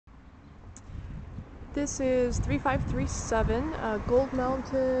This is 3537 Gold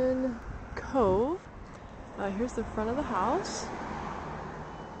Mountain Cove. Here's the front of the house.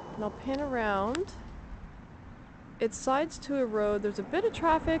 And I'll pan around. It sides to a road. There's a bit of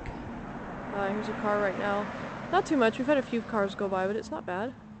traffic. Here's a car right now. Not too much. We've had a few cars go by, but it's not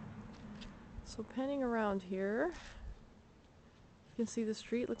bad. So panning around here. You can see the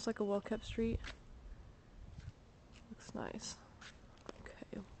street. Looks like a well-kept street. Looks nice.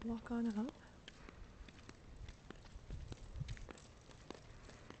 Okay, walk on up.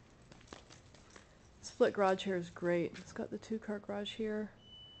 Split garage here is great. It's got the two-car garage here,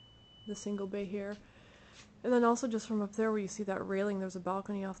 the single bay here, and then also just from up there where you see that railing, there's a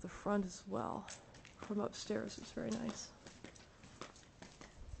balcony off the front as well. From upstairs, it's very nice.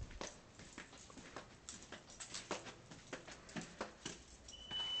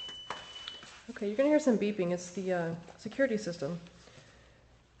 Okay, you're gonna hear some beeping. It's the security system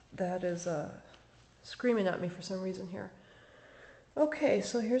that is screaming at me for some reason here. Okay,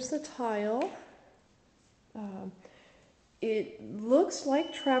 so here's the tile. It looks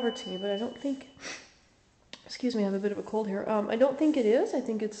like travertine, but I don't think, excuse me, I have a bit of a cold here. I don't think it is. I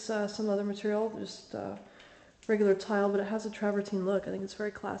think it's some other material, just regular tile, but it has a travertine look. I think it's very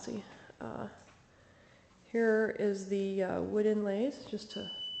classy. Here is the wood inlays, just to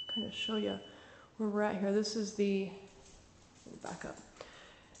kind of show you where we're at here. This is the, back up.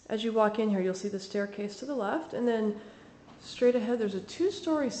 As you walk in here, you'll see the staircase to the left, and then straight ahead, there's a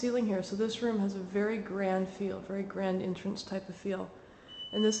two-story ceiling here, so this room has a very grand feel, very grand entrance type of feel.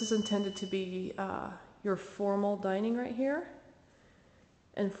 And this is intended to be your formal dining right here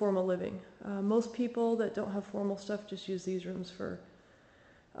and formal living. Most people that don't have formal stuff just use these rooms for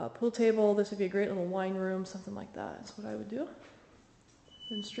a pool table. This would be a great little wine room, something like that. That's what I would do.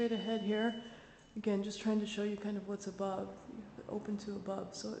 And straight ahead here, again, just trying to show you kind of what's above, open to above,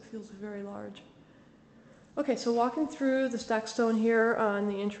 so it feels very large. Okay, so walking through the stacked stone here on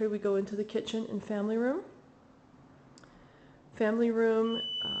the entry, we go into the kitchen and family room. Family room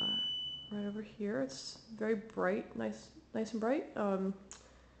right over here. It's very bright, nice and bright.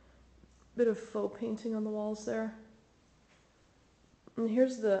 Bit of faux painting on the walls there. And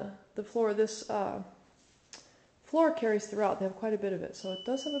here's the floor. This floor carries throughout. They have quite a bit of it, so it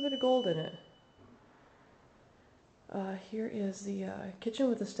does have a bit of gold in it. Here is the kitchen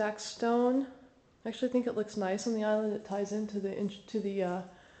with the stacked stone. I actually think it looks nice on the island. It ties into the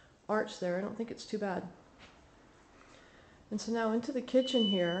arch there. I don't think it's too bad. And so now into the kitchen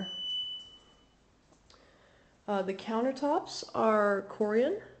here. The countertops are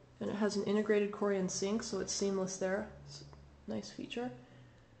Corian, and it has an integrated Corian sink, so it's seamless there. It's a nice feature.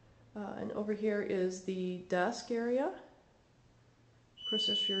 And over here is the desk area. Of course,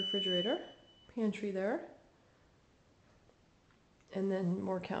 there's your refrigerator, pantry there. And then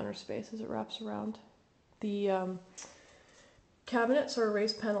more counter space as it wraps around. The cabinets are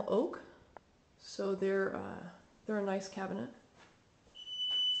raised panel oak, so they're a nice cabinet.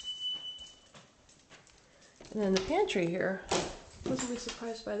 And then the pantry here, pleasantly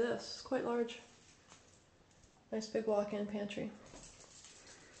surprised by this. It's quite large. Nice big walk-in pantry.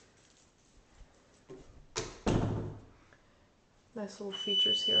 Nice little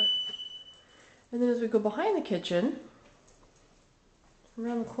features here. And then as we go behind the kitchen,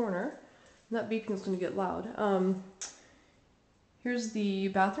 around the corner, and that beacon is going to get loud. Here's the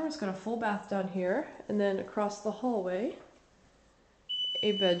bathroom. It's got a full bath down here, and then across the hallway,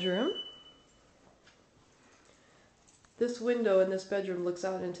 a bedroom. This window in this bedroom looks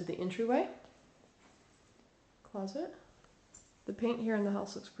out into the entryway. Closet. The paint here in the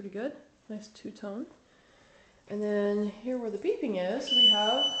house looks pretty good. Nice two-tone. And then here where the beeping is, we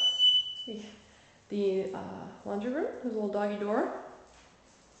have the laundry room. There's a little doggy door.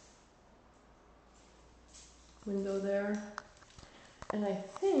 Window there. And I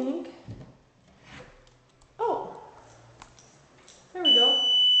think, oh, there we go.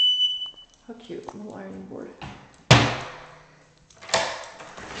 How cute, a little ironing board.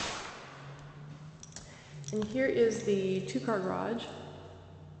 And here is the two-car garage.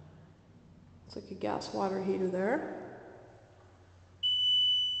 It's like a gas water heater there.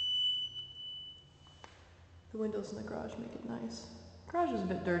 The windows in the garage make it nice. The garage is a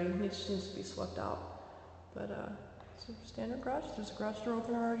bit dirty, needs to be swept out. But it's a standard garage. There's a garage door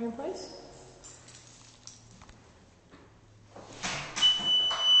opener already in place.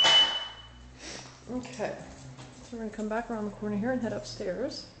 Okay, so we're going to come back around the corner here and head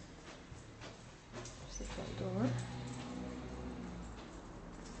upstairs. There's the front door.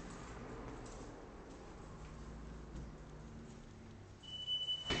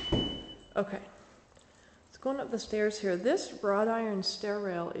 Okay, so going up the stairs here, this wrought iron stair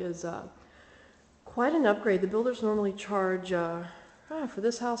rail is Quite an upgrade. The builders normally charge for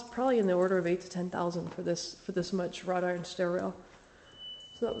this house probably in the order of 8,000 to 10,000 for this much wrought iron stair rail.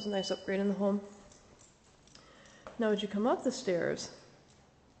 So that was a nice upgrade in the home. Now as you come up the stairs,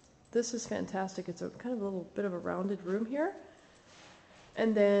 this is fantastic. It's a kind of a little bit of a rounded room here.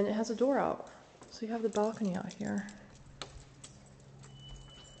 And then it has a door out. So you have the balcony out here.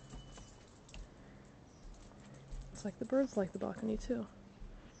 It's like the birds like the balcony too.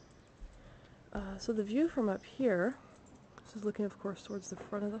 So the view from up here, this is looking of course towards the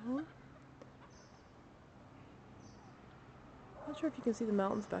front of the home. Not sure if you can see the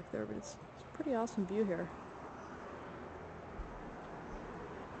mountains back there, but it's a pretty awesome view here.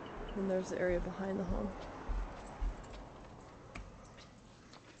 And there's the area behind the home.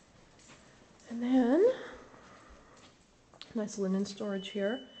 And then, nice linen storage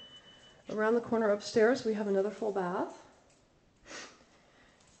here. Around the corner upstairs we have another full bath.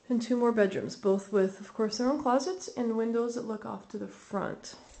 And 2 more bedrooms, both with, of course, their own closets and windows that look off to the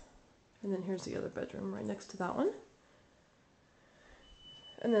front. And then here's the other bedroom right next to that one.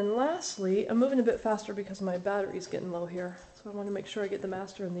 And then lastly, I'm moving a bit faster because my battery's getting low here, so I want to make sure I get the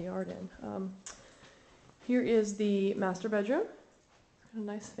master and the yard in. Here is the master bedroom. It's got a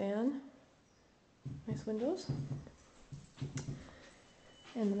nice fan, nice windows.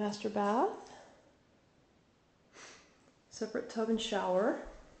 And the master bath. Separate tub and shower.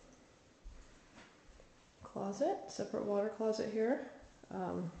 Closet, separate water closet here.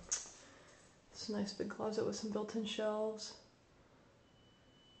 It's a nice big closet with some built-in shelves.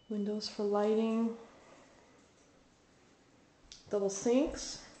 Windows for lighting. Double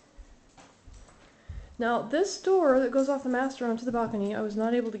sinks. Now this door that goes off the master onto the balcony, I was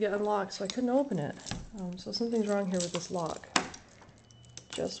not able to get unlocked, so I couldn't open it. So something's wrong here with this lock.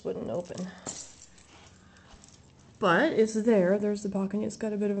 Just wouldn't open. But it's there. There's the balcony. It's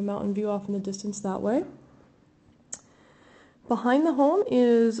got a bit of a mountain view off in the distance that way. Behind the home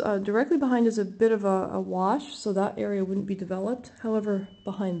is, directly behind is a bit of a wash, so that area wouldn't be developed. However,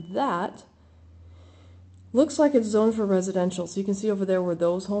 behind that, looks like it's zoned for residential. So you can see over there where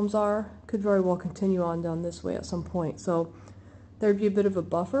those homes are, could very well continue on down this way at some point. So there'd be a bit of a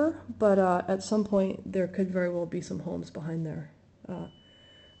buffer, but at some point there could very well be some homes behind there.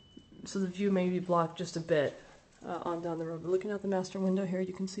 So the view may be blocked just a bit on down the road. But looking out the master window here,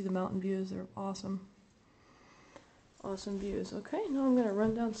 you can see the mountain views. They're awesome. Awesome views. Okay, now I'm going to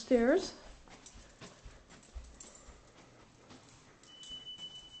run downstairs.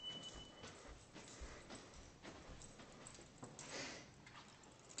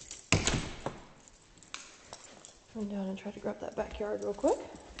 Run down and try to grab that backyard real quick.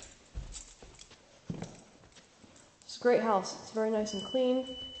 It's a great house. It's very nice and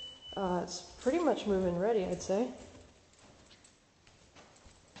clean. It's pretty much move-in ready, I'd say.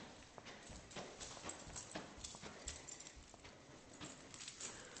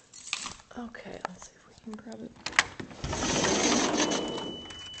 Okay, let's see if we can grab it.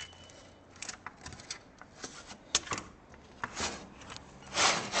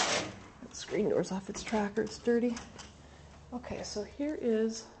 The screen door's off its tracker, it's dirty. Okay, so here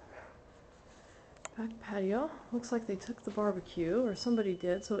is back patio. Looks like they took the barbecue, or somebody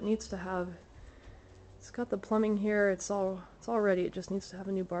did, so it needs to have, it's got the plumbing here, it's all ready, it just needs to have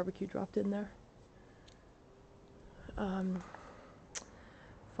a new barbecue dropped in there.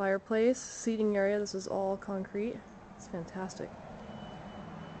 Fireplace, seating area, this is all concrete. It's fantastic.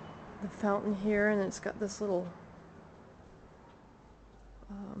 The fountain here, and it's got this little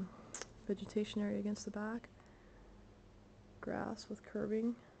vegetation area against the back. Grass with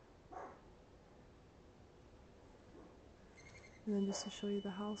curbing. And then just to show you the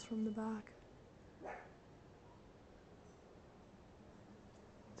house from the back.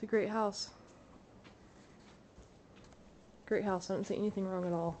 It's a great house. Great house. I don't see anything wrong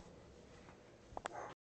at all.